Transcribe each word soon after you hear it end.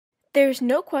There's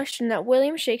no question that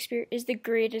William Shakespeare is the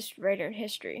greatest writer in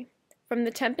history. From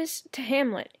The Tempest to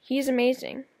Hamlet, he is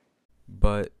amazing.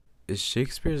 But is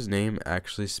Shakespeare's name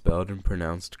actually spelled and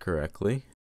pronounced correctly?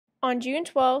 On June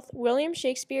 12th, William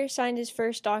Shakespeare signed his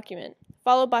first document,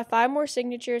 followed by 5 more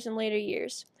signatures in later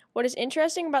years. What is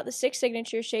interesting about the 6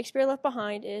 signatures Shakespeare left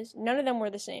behind is none of them were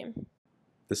the same.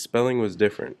 The spelling was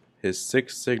different. His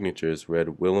 6 signatures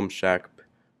read William Shakespeare,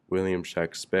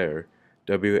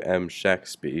 W.M.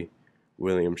 Shakespeare,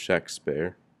 William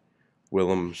Shakespeare,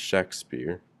 Willem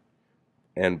Shakespeare,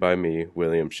 and by me,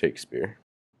 William Shakespeare.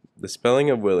 The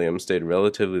spelling of William stayed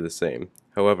relatively the same.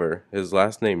 However, his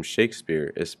last name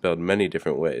Shakespeare is spelled many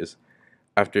different ways.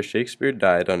 After Shakespeare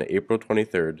died on April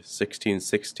 23,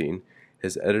 1616,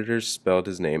 his editors spelled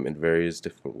his name in various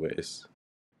different ways.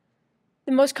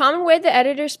 The most common way the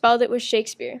editors spelled it was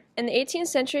Shakespeare. In the 18th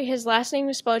century, his last name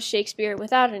was spelled Shakespeare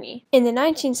without an E. In the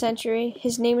 19th century,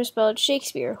 his name was spelled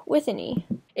Shakespeare with an E.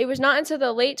 It was not until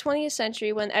the late 20th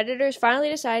century when editors finally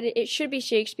decided it should be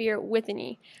Shakespeare with an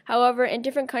E. However, in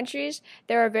different countries,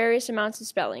 there are various amounts of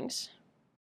spellings.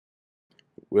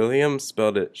 William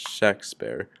spelled it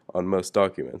Shakespeare on most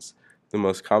documents. The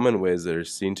most common ways that are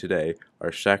seen today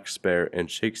are Shakespeare and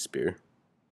Shakespeare.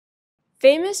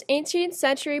 Famous 18th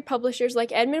century publishers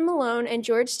like Edmund Malone and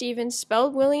George Stevens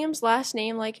spelled William's last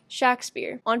name like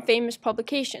Shakespeare on famous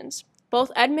publications.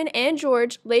 Both Edmund and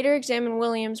George later examined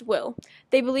William's will.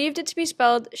 They believed it to be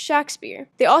spelled Shakespeare.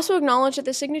 They also acknowledged that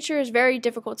the signature is very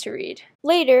difficult to read.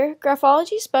 Later,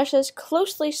 graphology specialists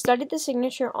closely studied the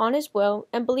signature on his will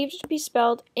and believed it to be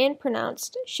spelled and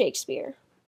pronounced Shakespeare.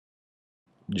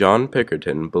 John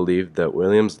Pinkerton believed that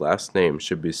William's last name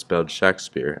should be spelled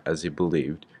Shakespeare as he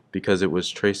believed, because it was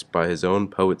traced by his own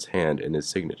poet's hand in his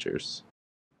signatures.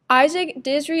 Isaac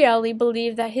Disraeli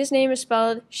believed that his name is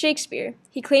spelled Shakespeare.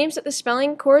 He claims that the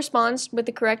spelling corresponds with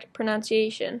the correct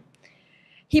pronunciation.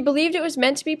 He believed it was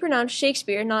meant to be pronounced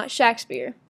Shakespeare, not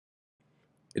Shakespeare.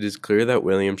 It is clear that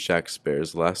William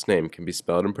Shakespeare's last name can be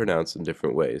spelled and pronounced in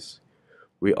different ways.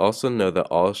 We also know that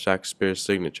all Shakespeare's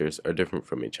signatures are different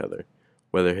from each other.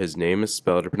 Whether his name is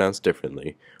spelled or pronounced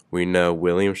differently, we know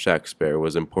William Shakespeare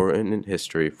was important in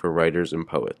history for writers and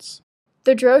poets.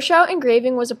 The Droeshout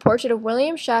engraving was a portrait of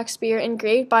William Shakespeare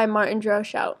engraved by Martin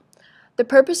Droeshout. The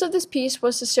purpose of this piece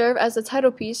was to serve as the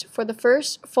title piece for the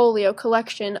first folio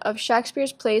collection of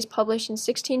Shakespeare's plays published in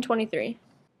 1623.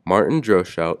 Martin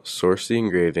Droeshout sourced the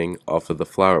engraving off of the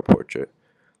flower portrait.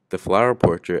 The flower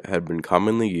portrait had been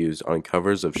commonly used on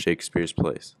covers of Shakespeare's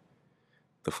plays.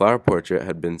 The flower portrait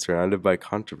had been surrounded by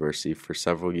controversy for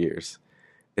several years.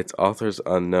 Its author is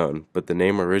unknown, but the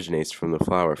name originates from the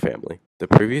Flower family, the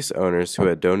previous owners who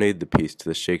had donated the piece to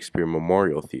the Shakespeare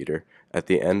Memorial Theatre at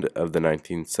the end of the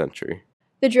 19th century.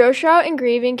 The Droeshout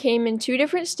engraving came in 2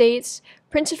 different states,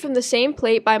 printed from the same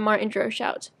plate by Martin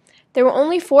Droeshout. There were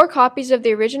only 4 copies of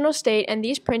the original state, and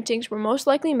these printings were most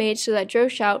likely made so that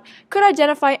Droeshout could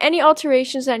identify any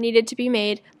alterations that needed to be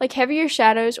made, like heavier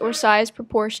shadows or size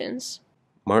proportions.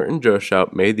 Martin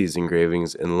Droeshout made these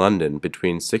engravings in London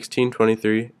between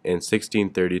 1623 and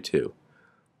 1632.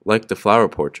 Like the flower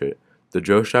portrait, the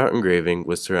Droeshout engraving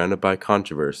was surrounded by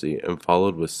controversy and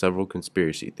followed with several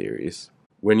conspiracy theories.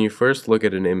 When you first look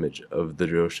at an image of the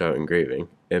Droeshout engraving,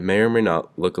 it may or may not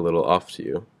look a little off to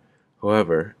you.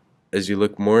 However, as you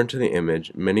look more into the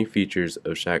image, many features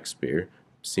of Shakespeare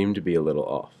seem to be a little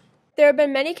off. There have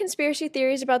been many conspiracy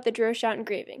theories about the Droeshout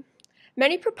engraving.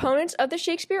 Many proponents of the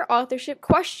Shakespeare authorship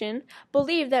question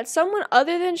believe that someone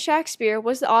other than Shakespeare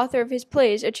was the author of his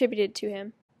plays attributed to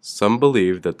him. Some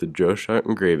believe that the Droeshout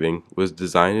engraving was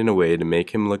designed in a way to make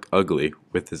him look ugly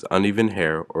with his uneven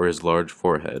hair or his large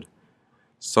forehead.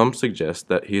 Some suggest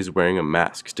that he is wearing a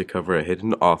mask to cover a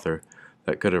hidden author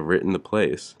that could have written the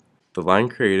plays. The line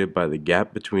created by the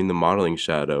gap between the modeling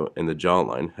shadow and the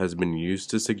jawline has been used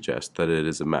to suggest that it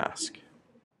is a mask.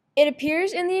 It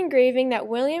appears in the engraving that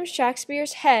William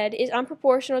Shakespeare's head is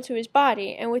unproportional to his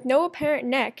body, and with no apparent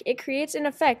neck, it creates an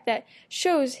effect that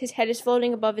shows his head is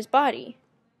floating above his body.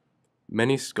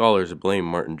 Many scholars blame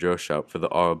Martin Droeshout for the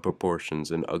odd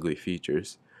proportions and ugly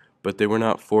features, but they were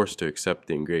not forced to accept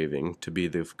the engraving to be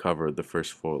the cover of the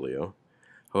first folio.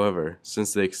 However,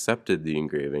 since they accepted the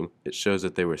engraving, it shows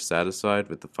that they were satisfied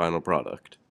with the final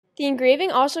product. The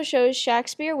engraving also shows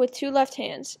Shakespeare with 2 left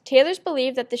hands. Tailors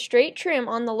believe that the straight trim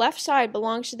on the left side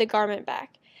belongs to the garment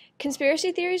back.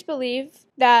 Conspiracy theories believe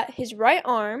that his right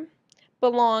arm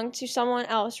belonged to someone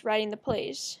else writing the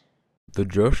plays. The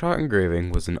Droeshout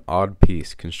engraving was an odd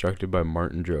piece constructed by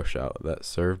Martin Droeshout that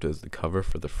served as the cover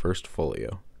for the first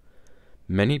folio.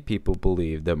 Many people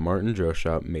believe that Martin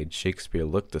Droeshout made Shakespeare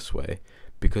look this way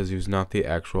because he was not the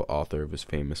actual author of his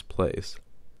famous plays.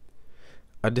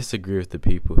 I disagree with the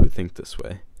people who think this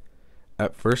way.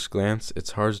 At first glance,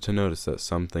 it's hard to notice that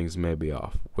some things may be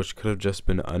off, which could have just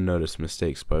been unnoticed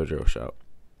mistakes by Droeshout.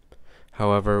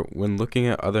 However, when looking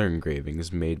at other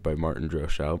engravings made by Martin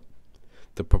Droeshout,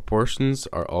 the proportions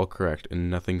are all correct and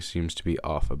nothing seems to be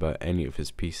off about any of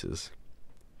his pieces.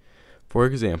 For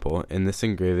example, in this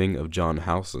engraving of John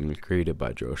Howson created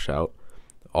by Droeshout,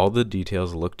 all the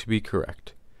details look to be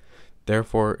correct.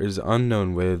 Therefore, it is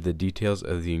unknown whether the details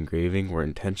of the engraving were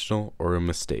intentional or a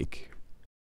mistake.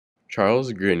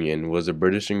 Charles Grignon was a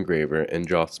British engraver and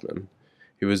draftsman.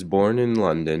 He was born in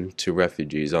London to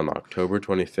refugees on October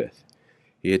 25th.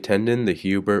 He attended the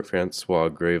Hubert Francois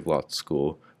Gravelotte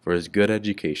School for his good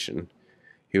education.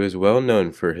 He was well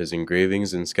known for his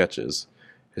engravings and sketches.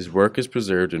 His work is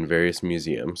preserved in various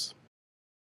museums.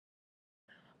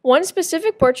 One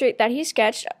specific portrait that he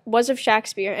sketched was of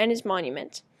Shakespeare and his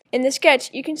monument. In the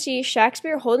sketch, you can see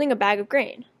Shakespeare holding a bag of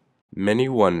grain. Many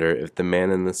wonder if the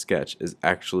man in the sketch is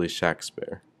actually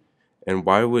Shakespeare. And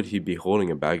why would he be holding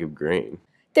a bag of grain?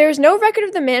 There is no record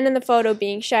of the man in the photo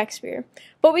being Shakespeare,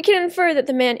 but we can infer that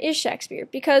the man is Shakespeare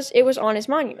because it was on his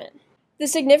monument. The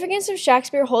significance of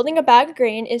Shakespeare holding a bag of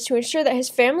grain is to ensure that his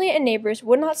family and neighbors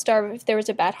would not starve if there was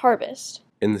a bad harvest.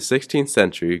 In the 16th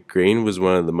century, grain was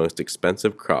one of the most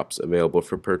expensive crops available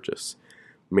for purchase,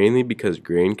 mainly because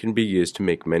grain can be used to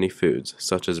make many foods,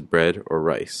 such as bread or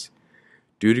rice.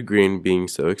 Due to grain being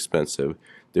so expensive,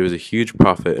 there was a huge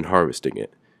profit in harvesting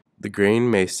it. The grain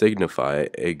may signify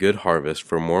a good harvest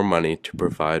for more money to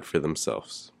provide for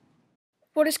themselves.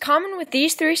 What is common with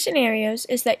these three scenarios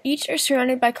is that each are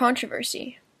surrounded by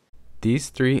controversy. These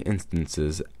three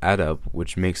instances add up,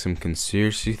 which makes some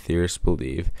conspiracy theorists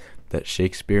believe that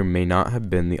Shakespeare may not have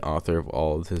been the author of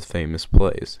all of his famous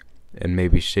plays, and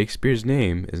maybe Shakespeare's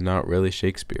name is not really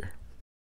Shakespeare.